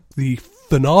to like the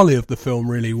finale of the film,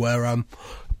 really, where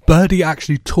Birdie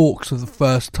actually talks for the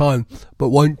first time, but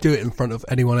won't do it in front of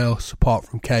anyone else apart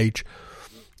from Cage.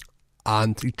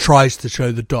 And he tries to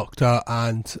show the doctor,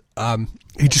 and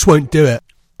he just won't do it.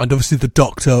 And obviously the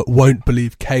doctor won't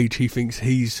believe Cage. He thinks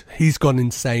he's gone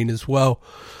insane as well.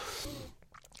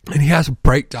 And he has a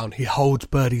breakdown. He holds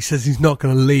Birdie. He says he's not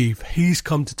going to leave. He's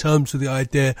come to terms with the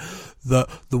idea that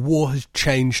the war has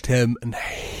changed him, and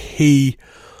he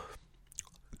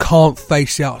can't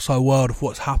face the outside world of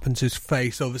what's happened to his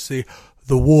face. Obviously,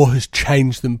 the war has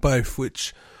changed them both,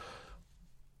 which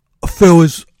I feel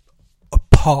is a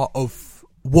part of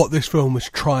what this film was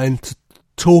trying to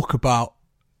talk about.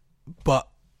 But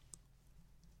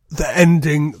the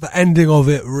ending of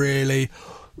it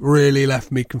really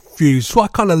left me confused. So I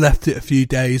kind of left it a few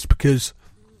days, because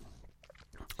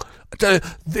I don't know,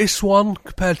 this one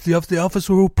compared to the others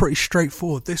were all pretty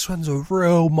straightforward. This one's a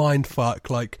real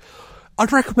mindfuck. Like,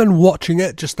 I'd recommend watching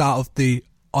it just out of the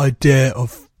idea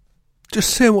of just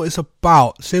seeing what it's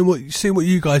about, seeing what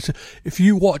you guys. If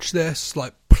you watch this,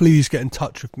 like, please get in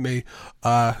touch with me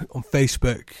on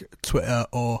Facebook, Twitter,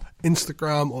 or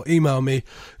Instagram, or email me,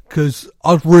 because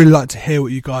I'd really like to hear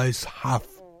what you guys have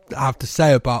to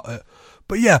say about it.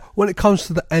 But yeah, when it comes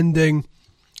to the ending,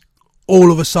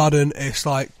 all of a sudden it's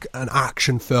like an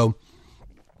action film.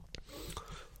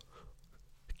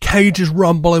 Cage is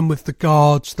rumbling with the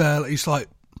guards there. He's like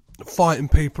fighting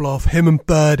people off. Him and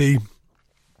Birdie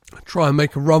try and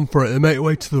make a run for it. They make their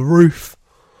way to the roof.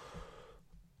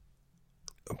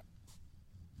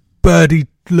 Birdie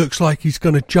looks like he's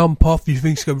going to jump off. You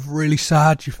think he's going to be really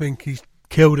sad. You think he's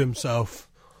killed himself.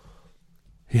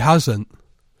 He hasn't.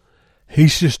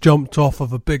 He's just jumped off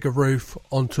of a bigger roof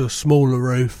onto a smaller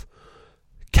roof.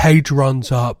 Cage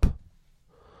runs up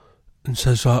and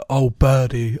says, "Oh,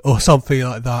 Birdie," or something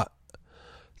like that.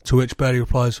 To which Birdie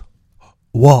replies,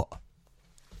 "What?"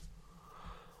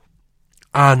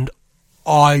 And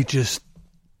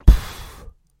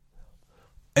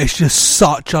it's just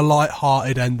such a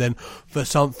light-hearted ending for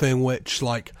something which,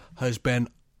 like, has been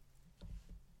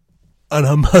an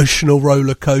emotional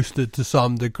roller coaster to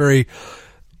some degree.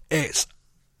 It's,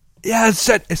 yeah, as I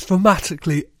said, it's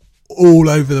thematically all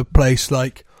over the place.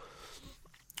 Like,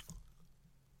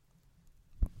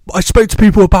 I spoke to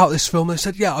people about this film. They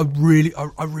said, "Yeah, I really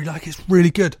like it. It's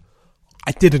really good."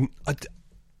 I didn't.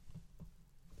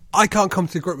 I can't come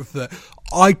to grip with it.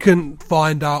 I couldn't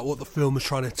find out what the film was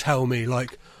trying to tell me.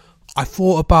 Like, I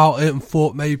thought about it and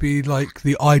thought maybe, like,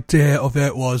 the idea of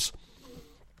it was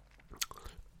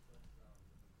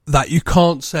that you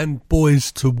can't send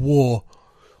boys to war,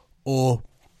 or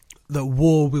that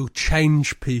war will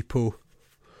change people.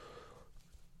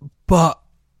 But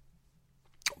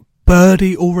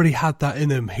Birdie already had that in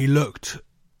him. He looked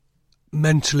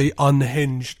mentally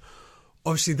unhinged.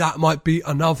 Obviously, that might be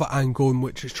another angle in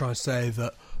which it's trying to say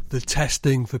that the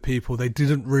testing for people, they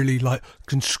didn't really, like,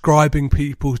 conscribing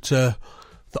people to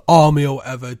the army or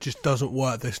whatever, just doesn't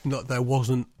work. There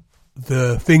wasn't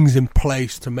the things in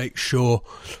place to make sure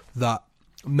that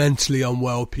mentally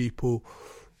unwell people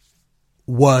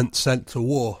weren't sent to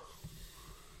war.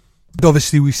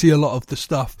 Obviously, we see a lot of the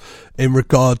stuff in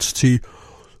regards to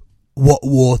what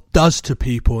war does to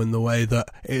people, in the way that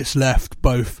it's left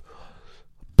both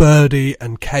Birdie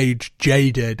and Cage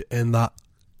jaded, in that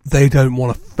they don't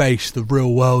want to face the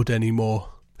real world anymore.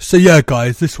 So yeah,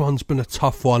 guys, this one's been a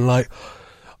tough one. Like,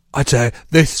 I'd say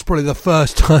this is probably the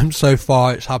first time so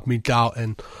far it's had me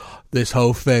doubting this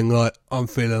whole thing. Like, I'm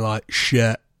feeling like,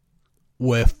 shit,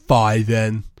 we're 5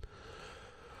 in.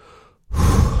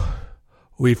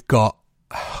 We've got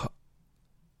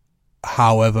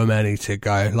however many to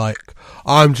go. Like,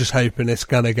 I'm just hoping it's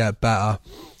going to get better.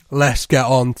 Let's get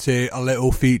on to a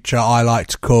little feature I like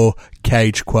to call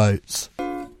Cage Quotes.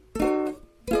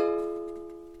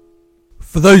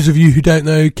 For those of you who don't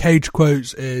know, Cage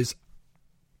Quotes is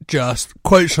just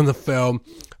quotes from the film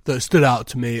that stood out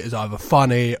to me as either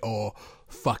funny or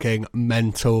fucking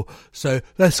mental. So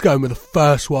let's go in with the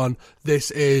first one.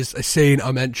 This is a scene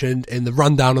I mentioned in the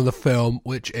rundown of the film,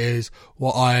 which is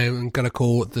what I am going to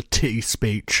call the titty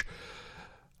speech.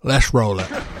 Let's roll it.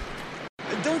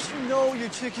 Don't you know your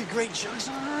chick had great jugs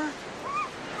on her?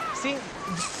 See,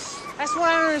 that's what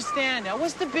I don't understand now.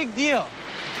 What's the big deal?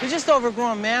 They're just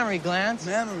overgrown mammary glands.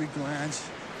 Mammary glands?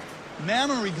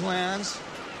 Mammary glands?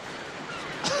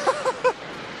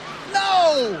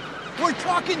 No! We're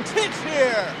talking tits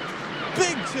here!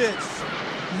 Big tits,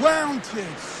 round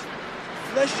tits,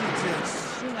 fleshy tits.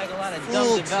 Seems like a lot of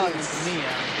dumb development to me,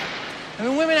 Al. I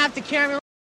mean, women have to carry me.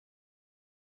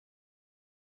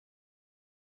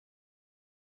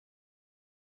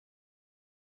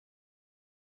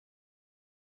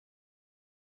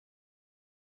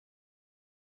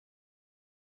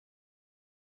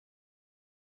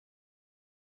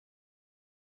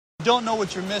 You don't know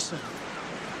what you're missing.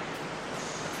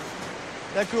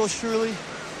 That girl, Shirley,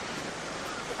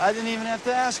 I didn't even have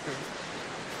to ask her.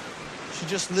 She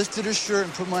just lifted her shirt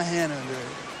and put my hand under it.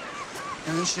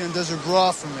 And then she undoes her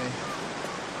bra for me.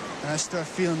 And I start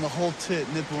feeling the whole tit,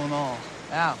 nipple and all.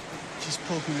 Ow. She's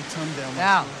poking her tongue down my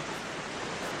Ow.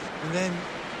 throat. And then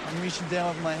I'm reaching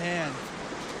down with my hand.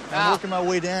 And Ow. I'm working my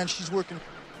way down. She's working.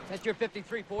 That's your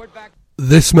 53 Ford back?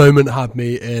 This moment had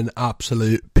me in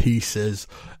absolute pieces.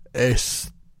 It's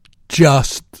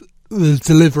just the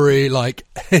delivery, like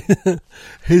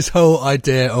his whole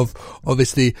idea of,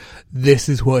 obviously, this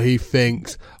is what he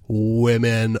thinks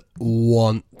women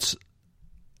want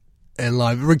in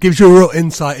life. It gives you a real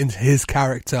insight into his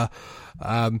character.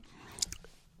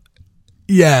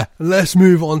 Yeah, let's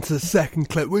move on to the second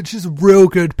clip, which is a real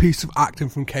good piece of acting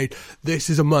from Cage. This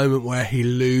is a moment where he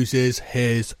loses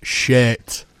his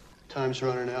shit. Time's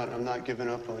running out. I'm not giving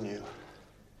up on you.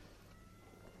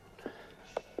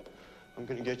 I'm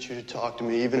gonna get you to talk to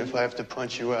me, even if I have to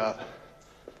punch you out.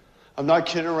 I'm not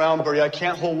kidding around, Birdie. I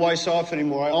can't hold Weiss off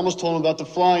anymore. I almost told him about the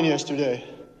flying yesterday.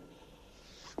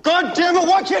 God damn it,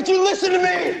 why can't you listen to me?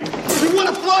 If you want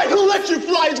to fly, he'll let you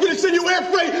fly. He's gonna send you air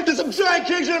freight to some giant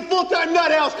cage in a full-time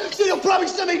nut house. So he'll probably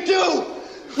send me too.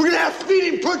 We're gonna have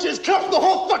feeding, purchase, cuff, the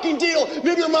whole fucking deal.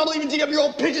 Maybe your mom will even dig up your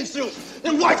old pigeon suit.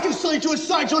 And White's gonna sell you to a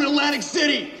sideshow in Atlantic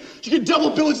City. You can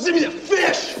double bill and send me that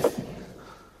fish.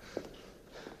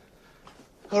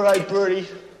 All right, Birdie.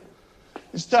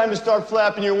 It's time to start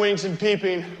flapping your wings and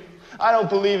peeping. I don't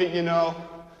believe it, you know.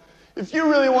 If you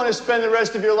really want to spend the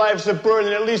rest of your life as a bird,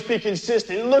 then at least be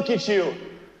consistent. Look at you.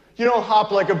 You don't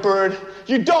hop like a bird.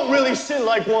 You don't really sit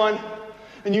like one.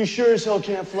 And you sure as hell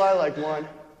can't fly like one.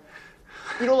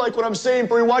 You don't like what I'm saying,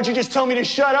 Birdie. Why don't you just tell me to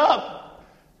shut up?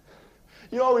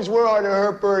 You always were hard to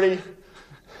hurt, Birdie.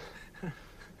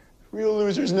 Real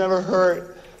losers never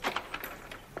hurt.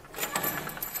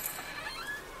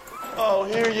 Oh,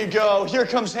 here you go. Here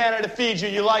comes Hannah to feed you.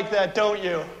 You like that, don't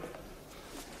you?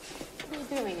 What are you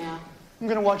doing now? I'm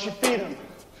gonna watch you feed him.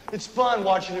 It's fun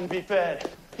watching him be fed.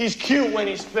 He's cute when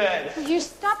he's fed. Will you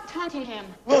stop taunting him?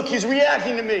 Look, he's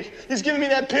reacting to me. He's giving me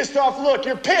that pissed off look.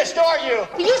 You're pissed, aren't you?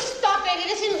 Will you stop it?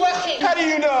 It isn't working. How do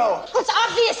you know? Well, it's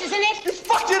obvious, isn't it? You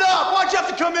fucked it up. Why'd you have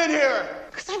to come in here?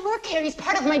 Because I work here. He's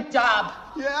part of my job.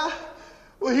 Yeah?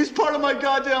 Well, he's part of my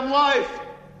goddamn life.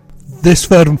 This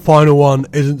third and final one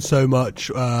isn't so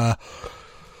much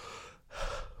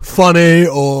funny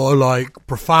or like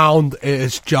profound. It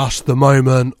is just the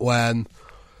moment when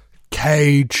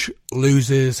Cage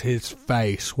loses his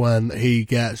face when he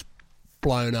gets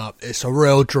blown up. It's a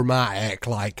real dramatic,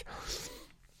 like,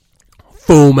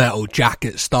 Full Metal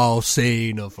Jacket style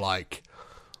scene of like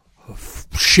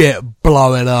shit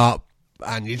blowing up,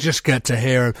 and you just get to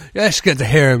hear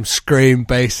him scream,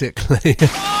 basically.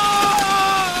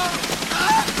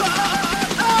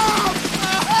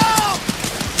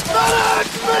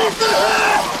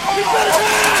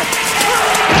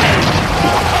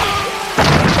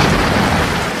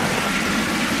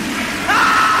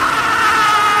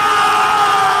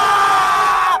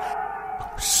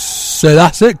 So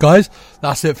that's it, guys.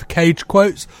 That's it for Cage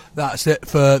Quotes. That's it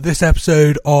for this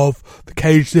episode of the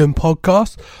Caged In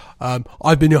podcast.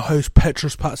 I've been your host,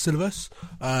 Petros Patsilivas.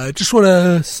 Just want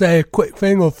to say a quick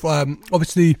thing of,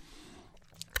 obviously,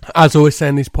 as I always say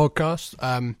in these podcasts,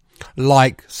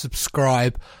 like,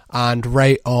 subscribe, and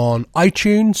rate on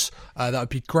iTunes. That would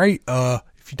be great.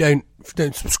 If you don't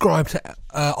subscribe to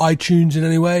iTunes in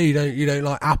any way, you don't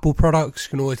like Apple products,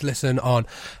 you can always listen on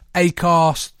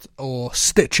Acast or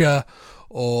Stitcher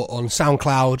or on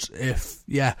SoundCloud if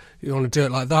you want to do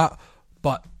it like that.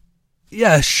 But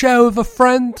yeah, share with a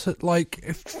friend. Like,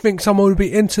 if you think someone would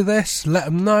be into this, let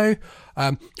them know.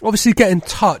 Obviously get in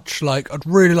touch. Like, I'd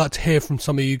really like to hear from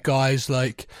some of you guys,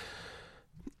 like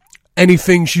any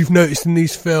things you've noticed in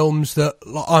these films that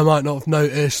I might not have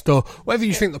noticed, or whether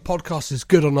you think the podcast is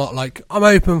good or not. Like, I'm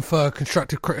open for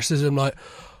constructive criticism. Like,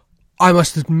 I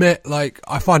must admit, like,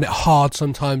 I find it hard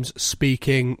sometimes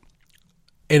speaking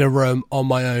in a room on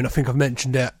my own. I think I've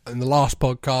mentioned it in the last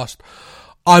podcast.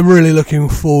 I'm really looking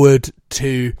forward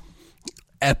to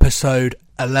episode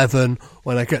 11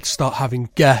 when I get to start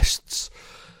having guests.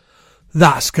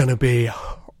 That's going to be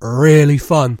really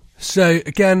fun. So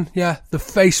again, the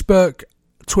Facebook,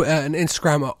 Twitter and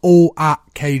Instagram are all at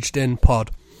Caged In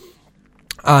Pod.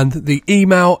 And the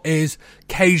email is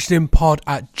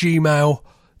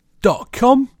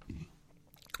cagedinpod@gmail.com.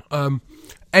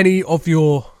 Any of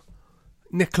your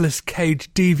Nicolas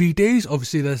Cage DVDs,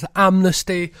 obviously there's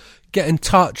Amnesty, get in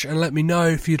touch and let me know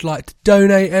if you'd like to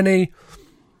donate any.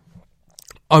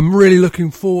 I'm really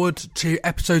looking forward to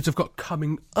episodes I've got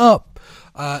coming up.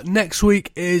 Next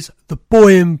week is The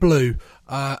Boy in Blue.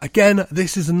 Again,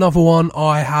 this is another one.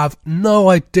 I have no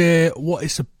idea what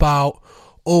it's about.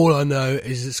 All I know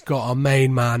is it's got our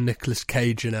main man Nicolas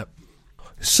Cage in it.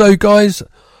 So guys,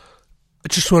 I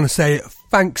just want to say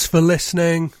thanks for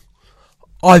listening.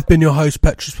 I've been your host,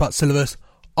 Petros Patsilivas.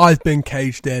 I've been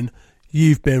Caged In.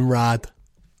 You've been rad.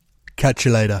 Catch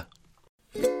you later.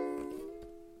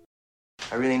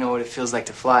 I really know what it feels like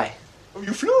to fly. Oh,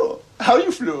 you flew? How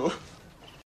you flew?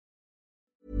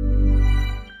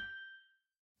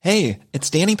 Hey, it's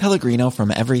Danny Pellegrino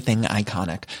from Everything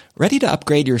Iconic. Ready to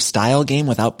upgrade your style game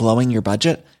without blowing your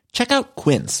budget? Check out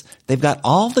Quince. They've got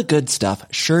all the good stuff,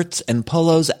 shirts and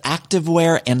polos,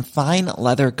 activewear, and fine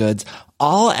leather goods,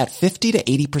 all at 50 to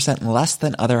 80% less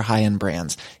than other high-end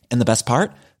brands. And the best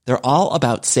part? They're all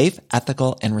about safe,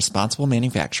 ethical, and responsible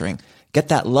manufacturing. Get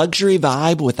that luxury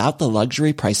vibe without the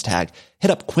luxury price tag.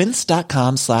 Hit up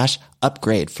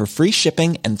quince.com/upgrade for free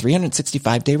shipping and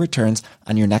 365-day returns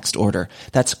on your next order.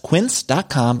 That's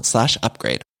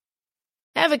quince.com/upgrade.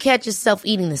 Ever catch yourself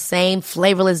eating the same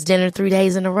flavorless dinner 3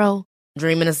 days in a row?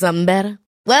 Dreaming of something better?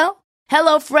 Well,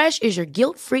 HelloFresh is your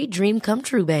guilt-free dream come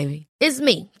true, baby. It's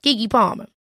me, Keke Palmer.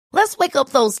 Let's wake up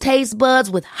those taste buds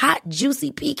with hot,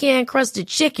 juicy pecan-crusted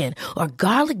chicken or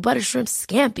garlic butter shrimp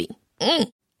scampi.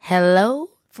 Hello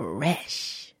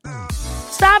Fresh.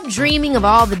 Stop dreaming of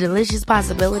all the delicious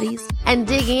possibilities and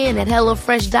dig in at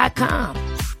HelloFresh.com.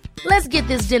 Let's get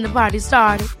this dinner party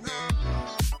started.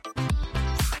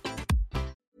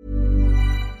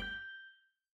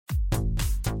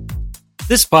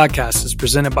 This podcast is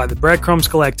presented by the Breadcrumbs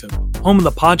Collective, home of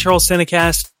the Pod Charles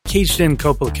Cinecast, Caged In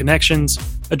Coppola Connections,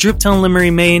 A Driptown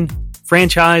Limerick, Maine,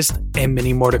 Franchised, and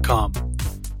many more to come.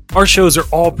 Our shows are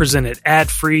all presented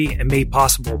ad-free and made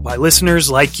possible by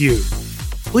listeners like you.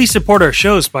 Please support our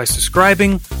shows by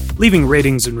subscribing, leaving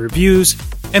ratings and reviews,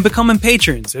 and becoming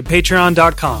patrons at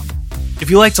patreon.com. If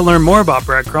you'd like to learn more about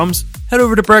Breadcrumbs, head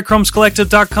over to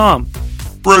breadcrumbscollective.com.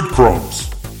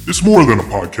 Breadcrumbs. It's more than a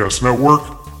podcast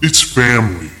network. It's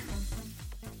family.